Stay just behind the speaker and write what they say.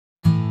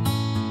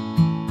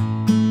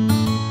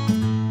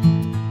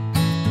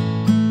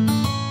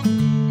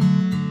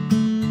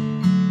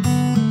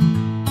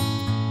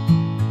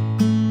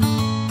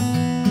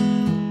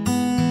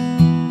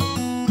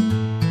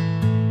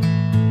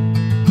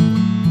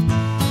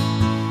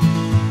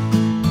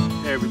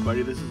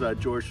everybody. This is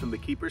George from the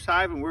Keeper's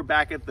Hive, and we're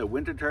back at the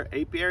Winterthur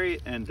Apiary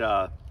in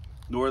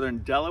northern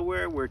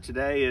Delaware, where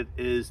today it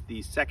is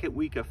the second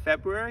week of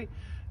February,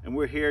 and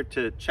we're here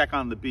to check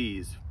on the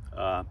bees.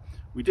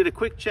 We did a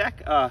quick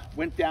check,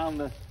 went down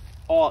to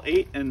all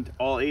 8, and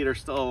all 8 are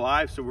still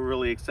alive, so we're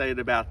really excited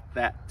about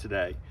that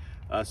today.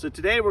 So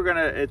today we're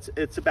gonna,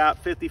 it's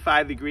about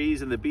 55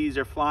 degrees and the bees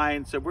are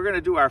flying, so we're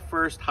gonna do our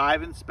first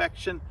hive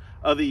inspection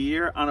of the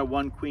year on a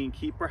 1-queen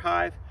keeper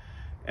hive.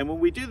 And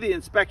when we do the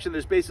inspection,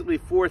 there's basically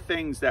 4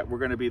 things that we're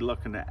going to be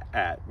looking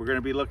at. We're going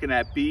to be looking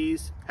at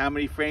bees. How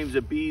many frames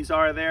of bees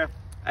are there?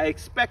 I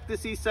expect to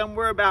see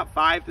somewhere about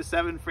 5 to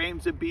 7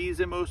 frames of bees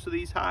in most of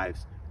these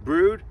hives.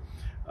 Brood.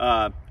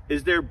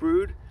 Is there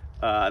brood?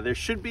 There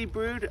should be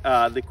brood.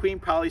 The queen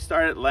probably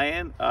started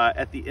laying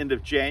at the end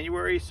of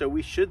January, so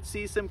we should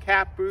see some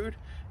capped brood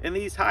in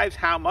these hives.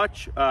 How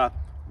much?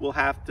 We'll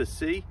have to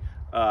see.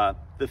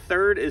 The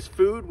third is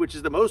food, which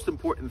is the most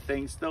important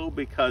thing still,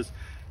 because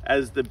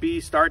as the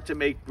bees start to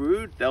make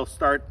brood, they'll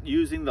start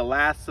using the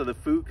last of the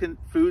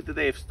food that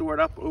they have stored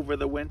up over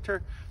the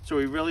winter. So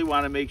we really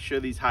want to make sure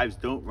these hives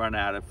don't run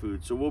out of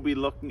food. So we'll be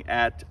looking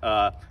at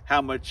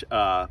how much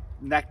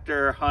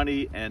nectar,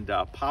 honey, and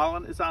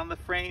pollen is on the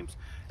frames.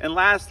 And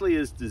lastly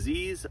is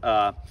disease.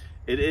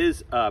 It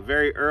is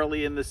very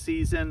early in the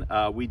season.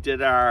 We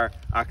did our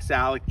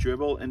oxalic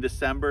dribble in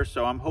December,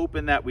 so I'm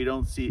hoping that we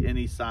don't see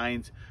any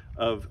signs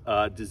of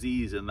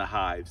disease in the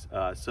hives.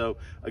 So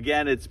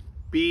again, it's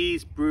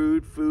bees,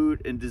 brood,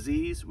 food, and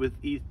disease with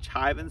each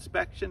hive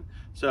inspection.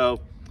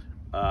 So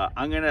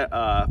I'm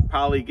gonna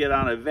probably get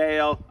on a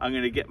veil. I'm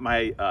gonna get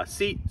my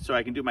seat so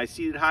I can do my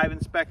seated hive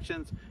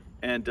inspections,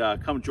 and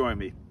come join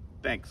me.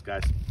 Thanks,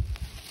 guys.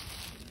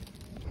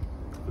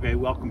 Okay,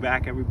 welcome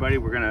back, everybody.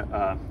 We're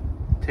gonna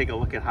take a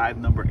look at hive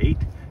number 8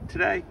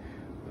 today.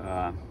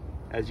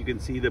 As you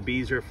can see, the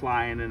bees are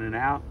flying in and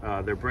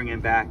out. They're bringing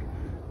back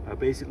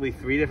basically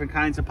 3 different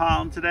kinds of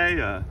pollen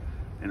today.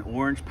 An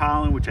orange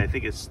pollen, which I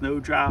think is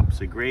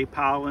snowdrops, a gray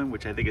pollen,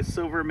 which I think is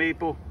silver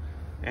maple,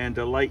 and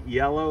a light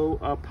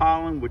yellow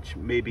pollen, which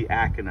may be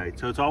aconite.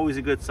 So it's always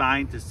a good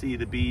sign to see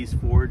the bees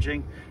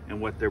foraging and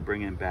what they're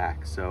bringing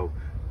back. So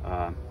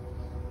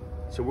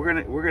we're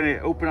gonna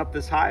open up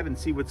this hive and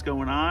see what's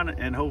going on,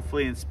 and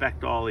hopefully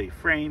inspect all 8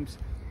 frames.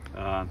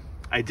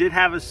 I did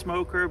have a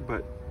smoker,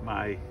 but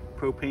my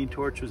propane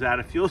torch was out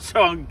of fuel,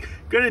 so I'm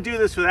gonna do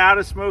this without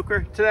a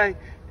smoker today,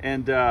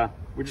 and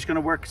we're just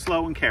gonna work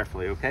slow and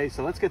carefully, okay?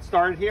 So let's get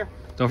started here.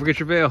 Don't forget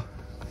your veil.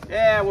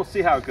 Yeah, we'll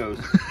see how it goes.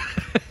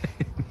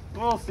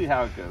 We'll see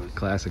how it goes.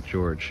 Classic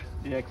George.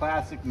 Yeah,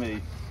 classic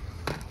me.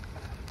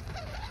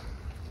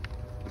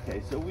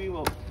 Okay, so we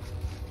will.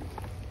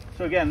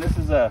 So again, this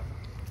is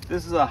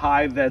a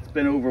hive that's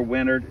been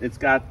overwintered. It's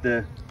got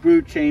the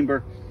brood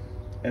chamber,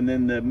 and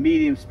then the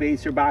medium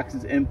spacer box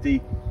is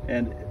empty,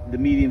 and the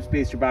medium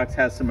spacer box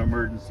has some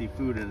emergency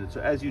food in it.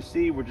 So as you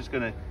see, we're just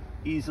gonna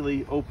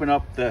easily open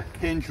up the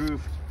hinge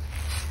roof,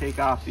 take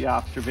off the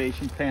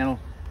observation panel,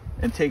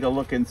 and take a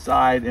look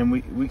inside, and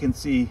we can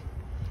see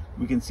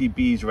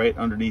bees right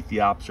underneath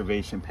the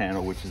observation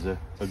panel, which is a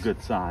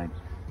good sign.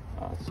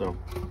 So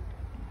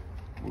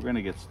we're going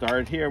to get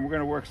started here. We're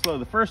going to work slow.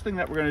 The first thing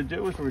that we're going to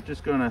do is we're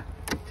just going to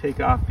take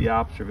off the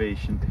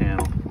observation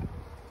panel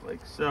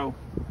like so,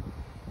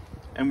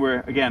 and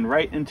we're again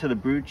right into the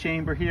brood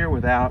chamber here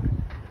without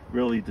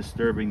really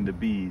disturbing the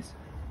bees.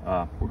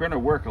 We're going to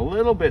work a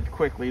little bit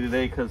quickly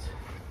today because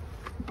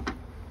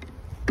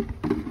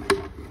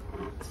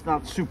it's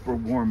not super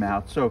warm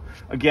out. So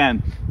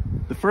again,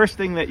 the first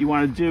thing that you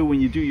want to do when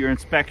you do your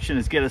inspection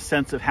is get a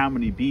sense of how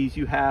many bees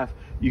you have.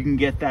 You can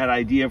get that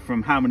idea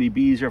from how many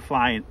bees are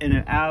flying in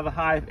and out of the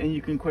hive, and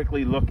you can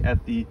quickly look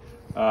at the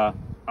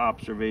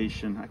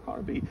observation. I call it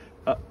a bee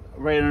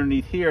right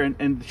underneath here,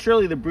 and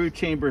surely the brood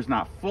chamber is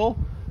not full,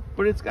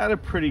 but it's got a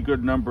pretty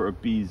good number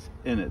of bees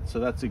in it, so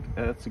that's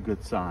a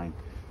good sign.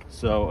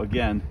 So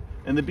again,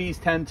 and the bees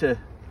tend to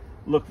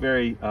look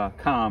very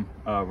calm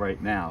right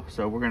now.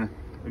 So we're gonna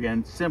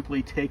again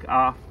simply take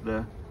off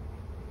the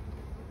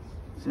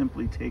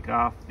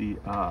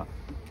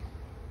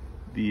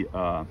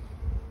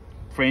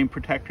frame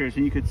protectors,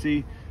 and you can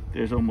see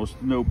there's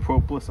almost no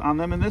propolis on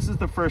them. And this is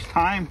the first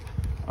time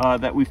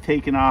that we've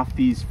taken off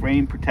these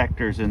frame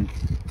protectors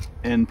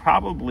and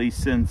probably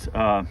since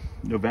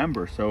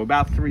November, so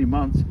about 3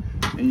 months.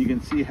 And you can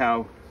see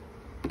how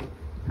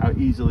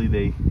easily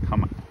they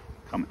come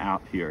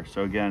out here.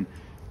 So again,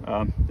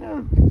 a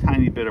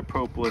tiny bit of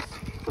propolis,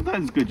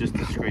 sometimes it's good just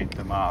to scrape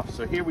them off.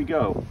 So here we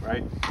go,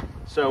 right?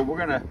 So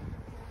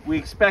we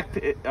expect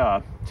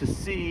to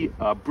see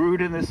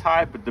brood in this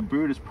hive, but the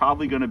brood is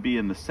probably going to be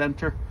in the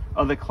center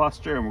of the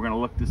cluster, and we're going to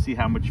look to see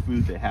how much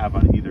food they have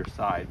on either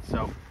side.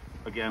 So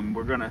again,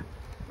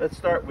 let's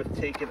start with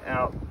taking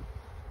out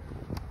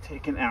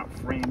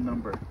frame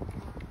number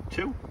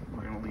 2.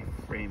 We're going to leave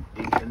frame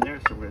 8 in there,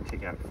 so we're going to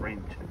take out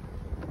frame 2.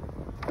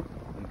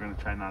 I'm going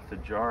to try not to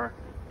jar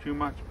too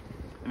much.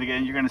 And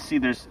again, you're going to see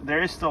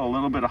there is still a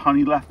little bit of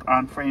honey left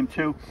on frame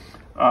 2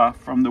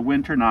 from the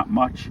winter, not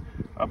much,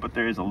 but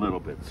there is a little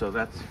bit. So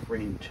that's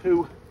frame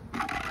 2.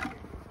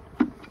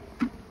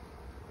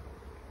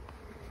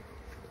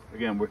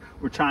 again,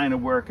 we're trying to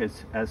work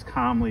as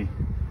calmly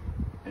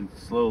and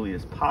slowly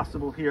as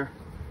possible here.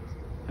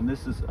 And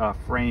this is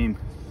frame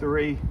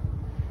 3.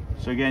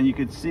 So again, you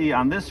can see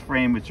on this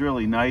frame, it's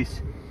really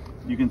nice.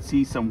 You can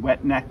see some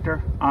wet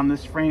nectar on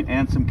this frame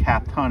and some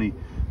capped honey.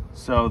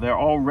 So they're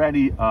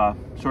already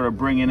sort of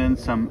bringing in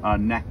some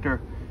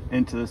nectar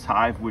into this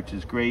hive, which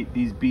is great.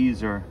 These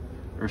bees are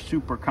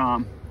super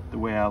calm, the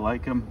way I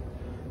like them.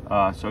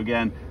 So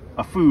again,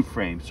 a food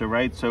frame. So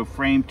right, so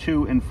frame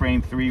 2 and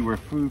frame 3 were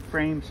food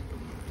frames.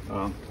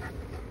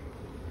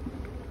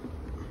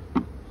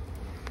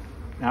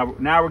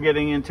 Now we're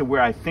getting into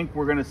where I think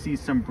we're going to see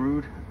some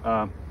brood.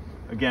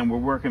 Again, we're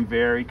working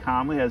very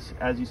calmly,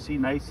 as you see,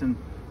 nice and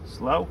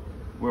slow,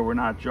 where we're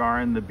not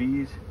jarring the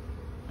bees.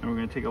 And we're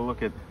going to take a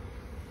look at,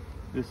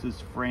 this is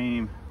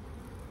frame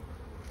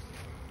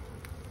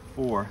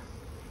 4.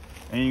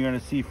 And you're going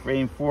to see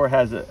frame 4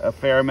 has a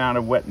fair amount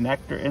of wet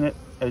nectar in it,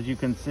 as you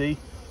can see.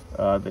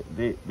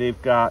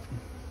 They've got,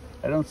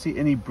 I don't see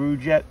any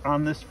brood yet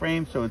on this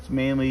frame, so it's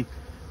mainly,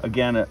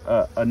 again,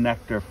 a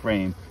nectar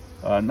frame.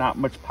 Not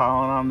much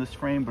pollen on this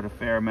frame, but a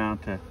fair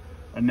amount of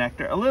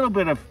nectar. A little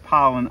bit of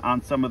pollen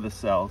on some of the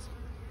cells.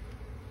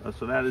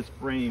 So that is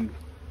frame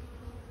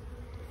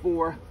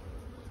 4.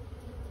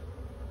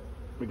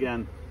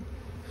 Again,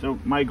 so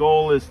my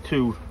goal is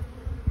to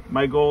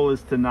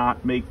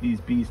not make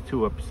these bees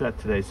too upset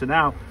today. So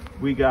now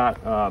we got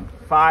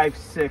 5,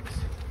 6,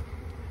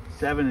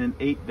 7, and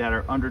 8 that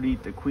are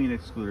underneath the queen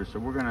excluder. So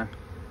we're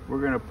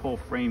gonna pull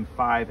frame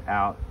 5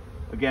 out.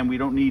 Again, we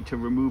don't need to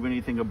remove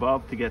anything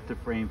above to get to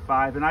frame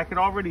 5. And I can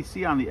already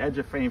see on the edge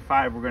of frame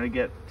 5, we're gonna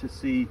get to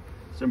see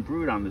some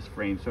brood on this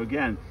frame. So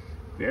again,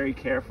 very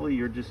carefully,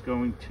 you're just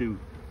going to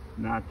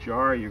not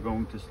jar. You're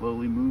going to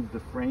slowly move the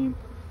frame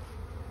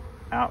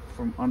out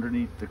from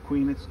underneath the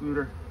queen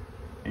excluder.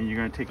 And you're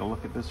gonna take a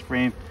look at this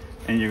frame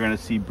and you're gonna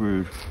see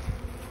brood.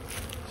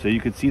 So you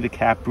can see the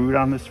cap brood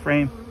on this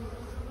frame.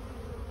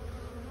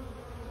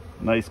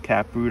 Nice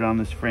cap brood on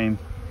this frame.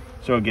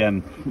 So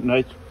again,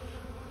 nice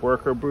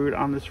worker brood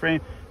on this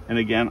frame. And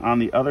again, on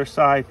the other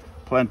side,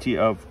 plenty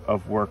of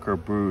worker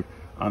brood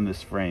on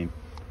this frame.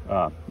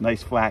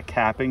 Nice flat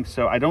capping.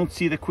 So I don't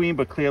see the queen,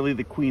 but clearly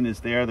the queen is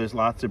there. There's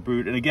lots of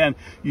brood. And again,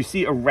 you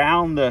see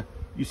around the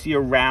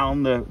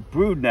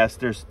brood nest,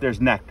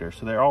 there's nectar.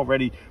 So they're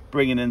already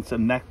bringing in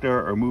some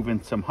nectar or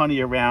moving some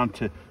honey around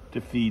to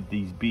feed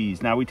these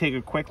bees. Now we take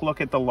a quick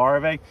look at the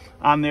larvae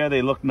on there.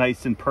 They look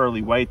nice and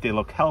pearly white. They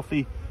look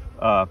healthy.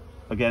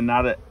 Again,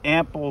 not an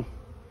ample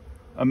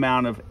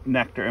amount of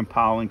nectar and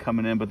pollen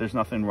coming in, but there's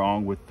nothing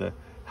wrong with the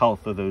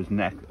health of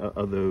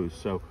those.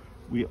 So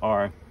we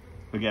are,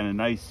 again, a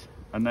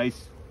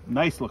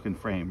nice looking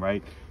frame,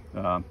 right?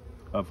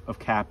 Of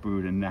cap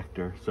brood and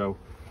nectar. So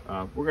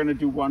we're going to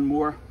do one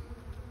more,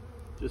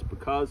 just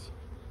because.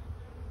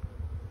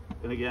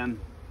 And again,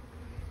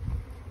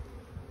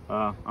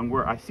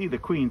 where I see the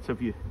queen. So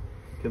if you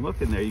can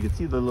look in there, you can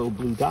see the little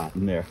blue dot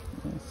in there.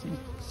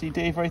 See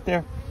Dave right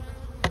there?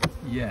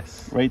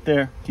 Yes. Right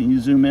there. Can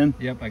you zoom in?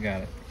 Yep, I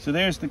got it. So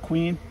there's the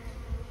queen.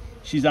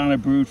 She's on a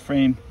brood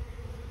frame,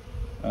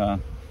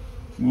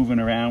 moving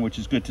around, which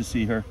is good to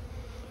see her,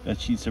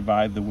 that she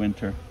survived the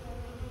winter.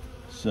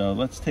 So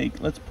let's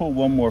pull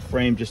one more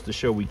frame just to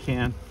show we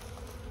can,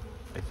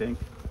 I think.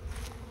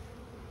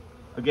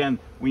 Again,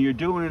 when you're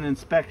doing an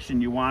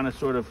inspection, you want to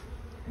sort of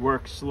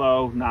work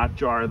slow, not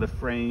jar the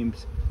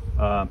frames.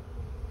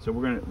 So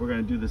we're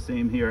gonna do the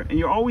same here. And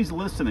you're always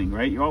listening,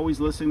 right? You're always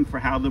listening for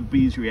how the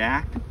bees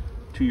react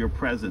to your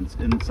presence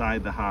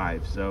inside the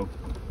hive. So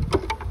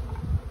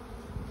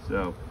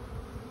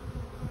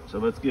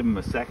let's give them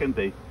a second.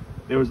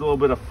 There was a little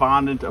bit of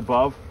fondant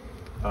above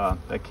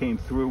that came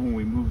through when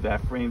we moved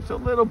that frame. So a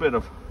little bit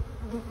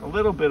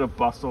of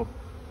bustle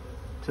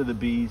to the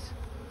bees.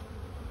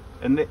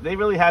 And they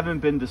really haven't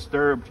been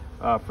disturbed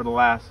for the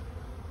last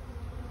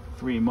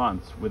 3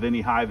 months with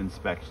any hive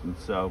inspection.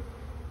 So,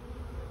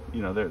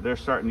 you know, they're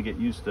starting to get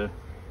used to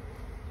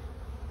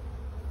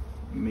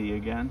me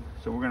again.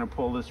 So we're going to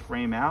pull this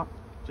frame out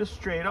just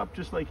straight up,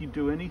 just like you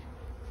do any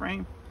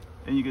frame.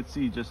 And you can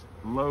see just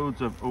loads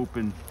of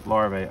open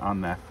larvae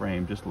on that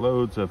frame. Just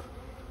loads of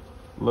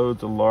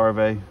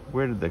larvae.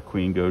 Where did the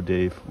queen go,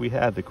 Dave? We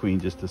had the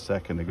queen just a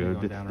second ago.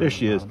 There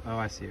she is. Oh,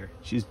 I see her.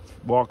 She's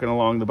walking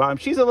along the bottom.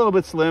 She's a little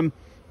bit slim.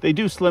 They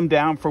do slim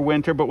down for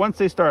winter, but once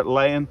they start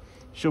laying,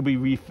 she'll be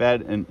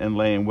refed and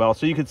laying well.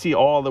 So you can see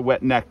all the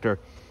wet nectar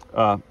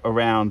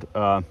around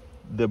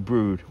the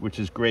brood, which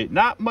is great.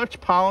 Not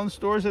much pollen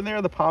stores in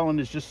there. The pollen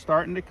is just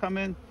starting to come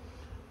in.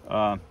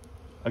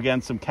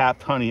 Again, some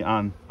capped honey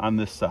on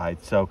this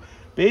side. So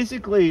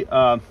basically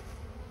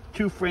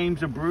 2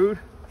 frames of brood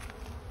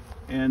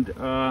and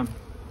a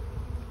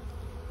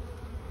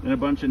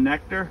bunch of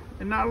nectar,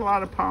 and not a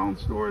lot of pollen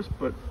stores,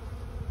 but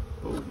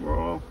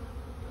overall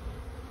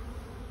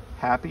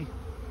happy.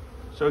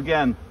 So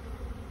again,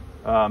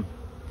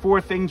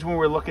 4 things when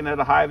we're looking at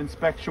a hive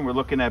inspection. We're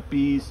looking at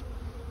bees.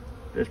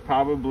 There's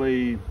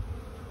probably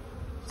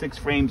 6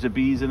 frames of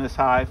bees in this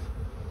hive.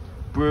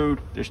 Brood,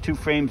 there's 2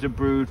 frames of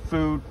brood.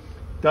 Food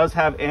does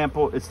have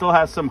ample, it still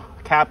has some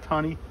capped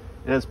honey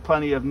It has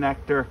plenty of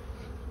nectar.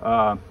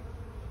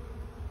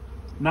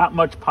 Not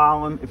much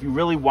pollen. If you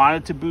really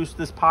wanted to boost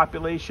this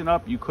population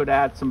up, you could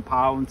add some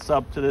pollen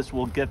sub to this.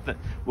 We'll get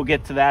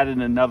to that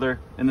in another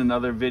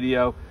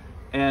video.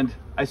 And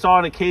I saw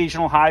an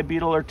occasional hive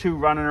beetle or two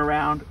running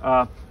around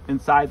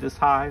inside this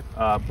hive,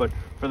 but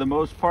for the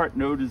most part,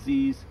 no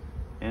disease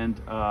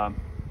and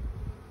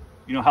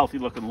healthy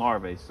looking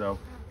larvae. So,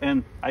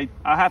 and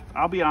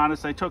I'll be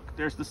honest,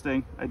 there's the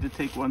sting. I did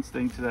take one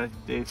sting today,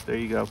 Dave. There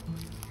you go.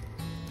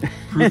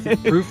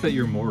 Proof that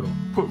you're mortal.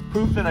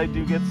 Proof that I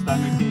do get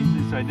stung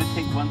occasionally. So I did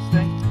take one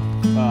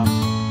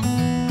sting.